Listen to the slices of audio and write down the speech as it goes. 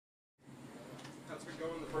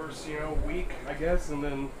first, week, I guess, and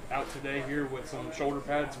then out today here with some shoulder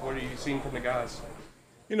pads. What are you seeing from the guys?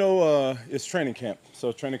 It's training camp.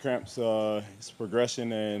 So training camp's it's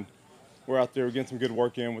progression, and we're out there getting some good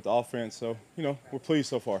work in with the offense. So, we're pleased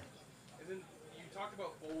so far. And then you talked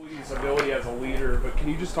about Foley's ability as a leader, but can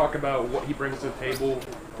you just talk about what he brings to the table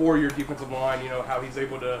for your defensive line, how he's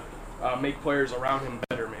able to make players around him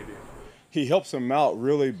better maybe? He helps them out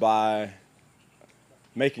really by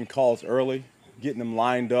making calls early, getting them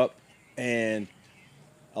lined up, and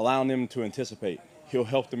allowing them to anticipate. He'll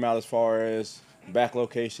help them out as far as back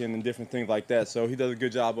location and different things like that. So he does a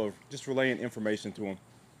good job of just relaying information to them.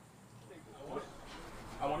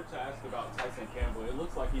 I wanted to ask about Tyson Campbell. It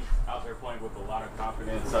looks like he's out there playing with a lot of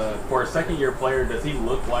confidence. For a second-year player, does he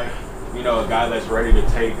look like, a guy that's ready to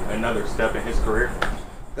take another step in his career?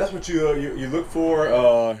 That's what you look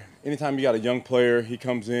for. Anytime you got a young player, he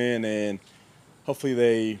comes in and hopefully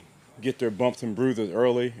they get their bumps and bruises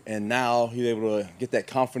early, and now he's able to get that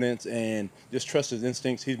confidence and just trust his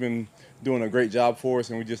instincts. He's been doing a great job for us,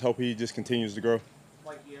 and we just hope he just continues to grow.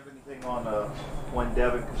 Mike, do you have anything on when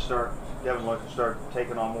Devin can start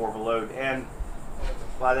taking on more of a load? And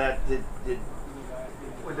by that,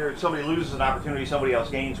 when somebody loses an opportunity, somebody else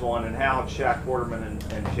gains one, and how have Shaq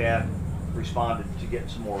Quarterman and Chad responded to getting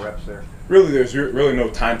some more reps there? Really, there's really no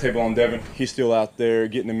timetable on Devin. He's still out there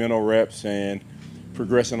getting the mental reps and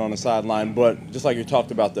progressing on the sideline. But just like you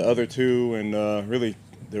talked about, the other two and really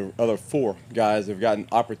the other four guys have gotten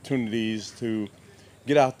opportunities to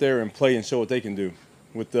get out there and play and show what they can do.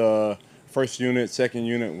 With the first unit, second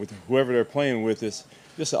unit, with whoever they're playing with, it's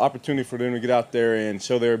just an opportunity for them to get out there and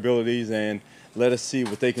show their abilities and let us see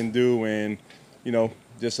what they can do and,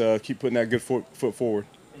 just keep putting that good foot forward.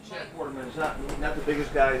 And Shaq Quarterman is not the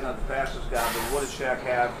biggest guy, he's not the fastest guy, but what does Shaq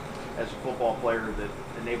have as a football player that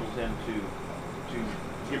enables him to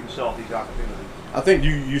give himself these opportunities? I think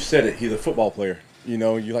you said it. He's a football player. He's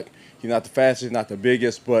not the fastest, not the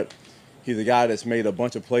biggest, but he's a guy that's made a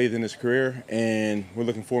bunch of plays in his career, and we're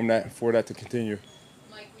looking for that to continue.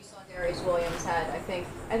 Mike, we saw Darius Williams had, I think,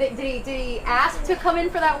 did he ask to come in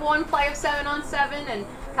for that one play of 7-on-7, and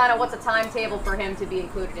kind of what's a timetable for him to be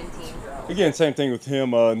included in team? Again, same thing with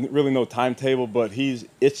him. Really no timetable, but he's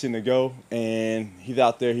itching to go, and he's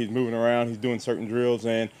out there. He's moving around. He's doing certain drills,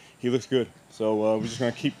 and he looks good. So we're just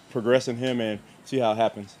going to keep progressing him and see how it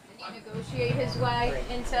happens. Did he negotiate his way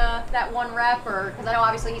into that one rep, or because I know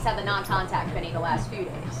obviously he's had the non-contact penny the last few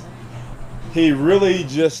days? He really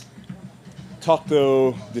just talked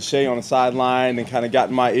to Deshae on the sideline and kind of got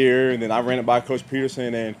in my ear, and then I ran it by Coach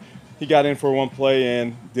Peterson, and he got in for one play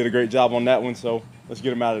and did a great job on that one. So let's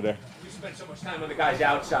get him out of there. You spent so much time with the guys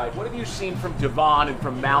outside. What have you seen from Devon and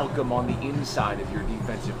from Malcolm on the inside of your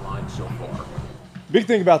defensive line so far? Big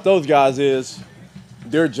thing about those guys is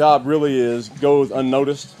their job really goes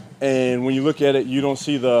unnoticed. And when you look at it, you don't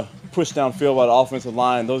see the push downfield by the offensive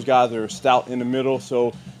line. Those guys are stout in the middle,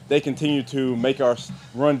 so they continue to make our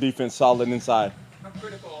run defense solid inside. How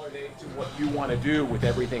critical are they to what you want to do with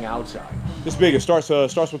everything outside? It's big. It starts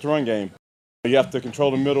with the run game. You have to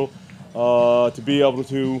control the middle to be able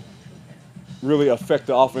to really affect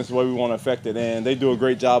the offense the way we want to affect it. And they do a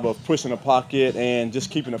great job of pushing the pocket and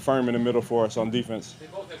just keeping it firm in the middle for us on defense. They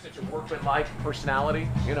both have such a workmanlike personality,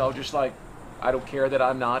 just like, I don't care that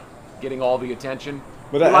I'm not getting all the attention.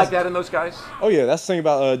 But you like that in those guys? Oh, yeah. That's the thing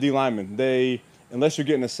about D linemen. Unless you're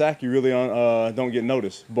getting a sack, you really don't get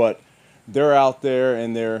noticed. But they're out there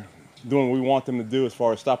and they're doing what we want them to do as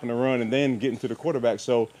far as stopping the run and then getting to the quarterback.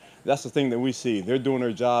 So that's the thing that we see. They're doing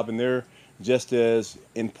their job, and they're just as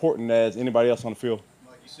important as anybody else on the field.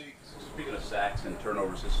 Like you see, speaking of sacks and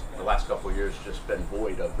turnovers, the last couple of years just been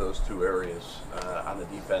void of those two areas on the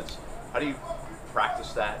defense. How do you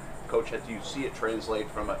practice that, Coach? How do you see it translate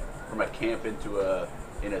from a camp into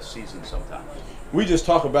in a season sometime? We just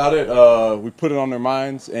talk about it. We put it on their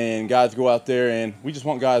minds, and guys go out there, and we just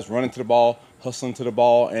want guys running to the ball, hustling to the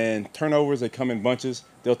ball, and turnovers, they come in bunches.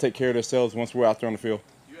 They'll take care of themselves once we're out there on the field.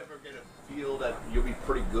 Do you ever get a feel that you'll be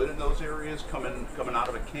pretty good in those areas coming out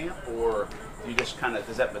of a camp, or do you just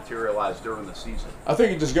does that materialize during the season? I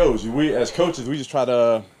think it just goes. We, as coaches, we just try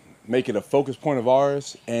to make it a focus point of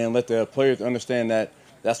ours and let the players understand that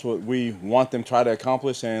that's what we want them to try to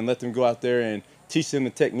accomplish, and let them go out there and teach them the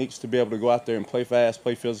techniques to be able to go out there and play fast,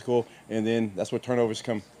 play physical, and then that's where turnovers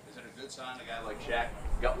come. Is it a good sign a guy like Shaq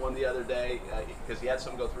got one the other day? Because he had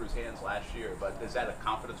some go through his hands last year, but is that a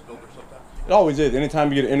confidence builder sometimes? It always is. Anytime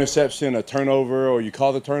you get an interception, a turnover, or you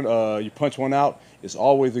call the you punch one out, it's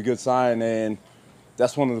always a good sign, and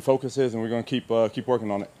that's one of the focuses, and we're going to keep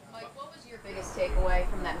working on it. Mike, what was your biggest takeaway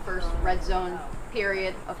from that first red zone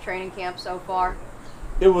period of training camp so far?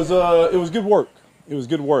 It was good work. It was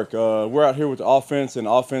good work. We're out here with the offense, and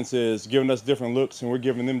the offense is giving us different looks, and we're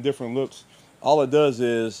giving them different looks. All it does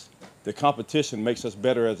is the competition makes us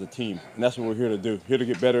better as a team, and that's what we're here to do, here to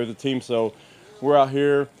get better as a team. So we're out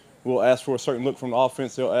here. We'll ask for a certain look from the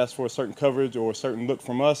offense. They'll ask for a certain coverage or a certain look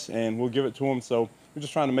from us, and we'll give it to them. So we're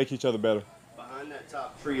just trying to make each other better. Behind that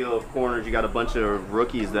top trio of corners, you got a bunch of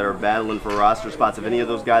rookies that are battling for roster spots. Have any of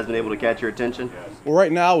those guys been able to catch your attention? Well,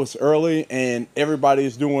 right now it's early, and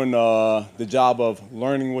everybody's doing the job of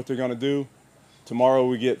learning what they're going to do. Tomorrow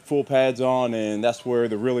we get full pads on, and that's where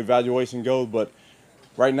the real evaluation goes. But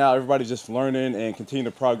right now everybody's just learning and continue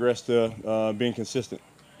to progress to being consistent.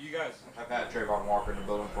 You guys have had Trayvon Walker in the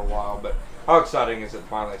building for a while, but how exciting is it to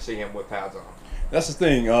finally see him with pads on? That's the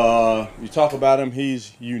thing. You talk about him,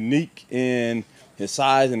 he's unique in his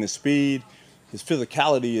size and his speed. His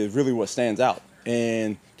physicality is really what stands out.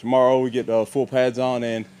 And tomorrow we get full pads on,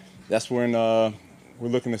 and that's when we're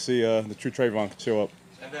looking to see the true Trayvon show up.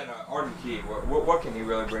 And then Arden Key, what can he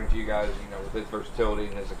really bring to you guys, with his versatility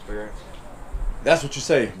and his experience? That's what you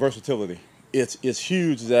say, versatility. It's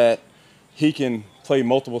huge that he can play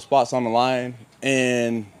multiple spots on the line,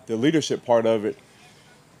 and the leadership part of it.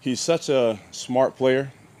 He's such a smart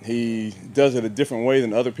player. He does it a different way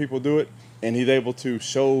than other people do it, and he's able to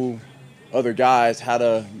show other guys how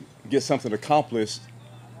to get something accomplished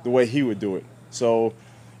the way he would do it. So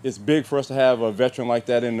it's big for us to have a veteran like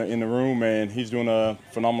that in the room, and he's doing a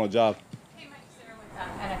phenomenal job. Hey, Mike Sitter with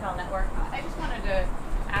NFL Network. I just wanted to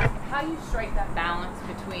ask how you strike that balance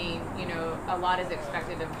between, a lot is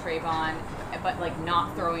expected of Trayvon, but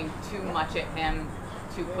not throwing too much at him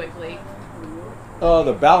too quickly.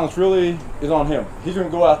 The balance really is on him. He's going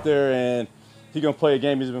to go out there and he's going to play a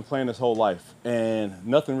game he's been playing his whole life, and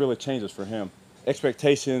nothing really changes for him.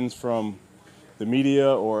 Expectations from the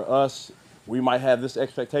media or us, we might have this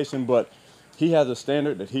expectation, but he has a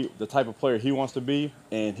standard that the type of player he wants to be,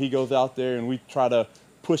 and he goes out there and we try to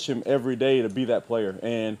push him every day to be that player.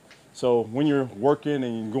 And so when you're working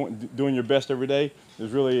and you're doing your best every day,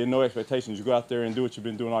 there's really no expectations. You go out there and do what you've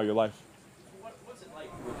been doing all your life. What's it like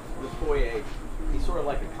with Foye? He's sort of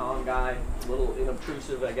like a calm guy, a little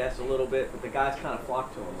unobtrusive, I guess, a little bit, but the guys kind of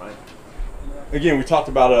flock to him, right? Again, we talked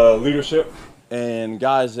about leadership and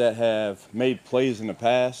guys that have made plays in the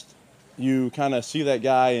past. You kind of see that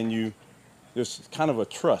guy and there's kind of a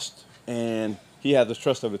trust, and he has the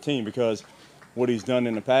trust of the team because what he's done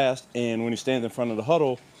in the past, and when he stands in front of the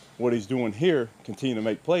huddle, what he's doing here, continue to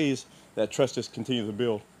make plays, that trust just continues to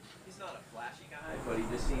build. He's not a flashy guy, but he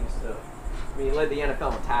just seems to, he led the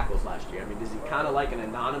NFL in tackles last year. Is he kind of like an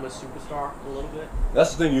anonymous superstar a little bit?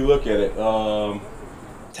 That's the thing, you look at it.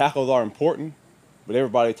 Tackles are important, but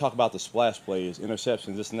everybody talk about the splash plays,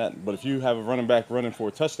 interceptions, this and that. But if you have a running back running for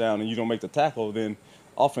a touchdown and you don't make the tackle, then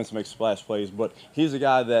offense makes splash plays. But he's a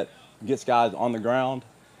guy that gets guys on the ground,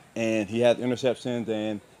 and he has interceptions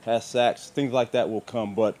and has sacks. Things like that will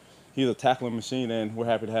come, but he's a tackling machine, and we're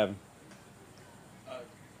happy to have him.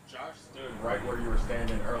 Josh stood right where you were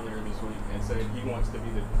standing earlier this week and said he wants to be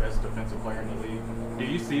the best defensive player in the league. Do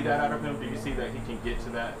you see that out of him? Do you see that he can get to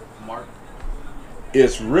that mark?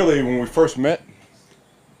 It's really, when we first met,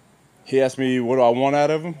 he asked me, what do I want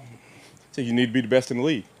out of him? I said, you need to be the best in the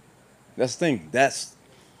league. That's the thing.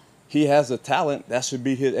 He has the talent. That should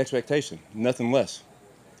be his expectation, nothing less.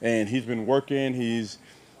 And he's been working. He's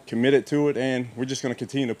committed to it, and we're just going to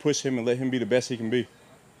continue to push him and let him be the best he can be.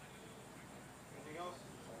 Anything else?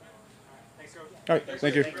 Thanks, Coach. All right.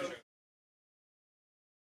 Thank you.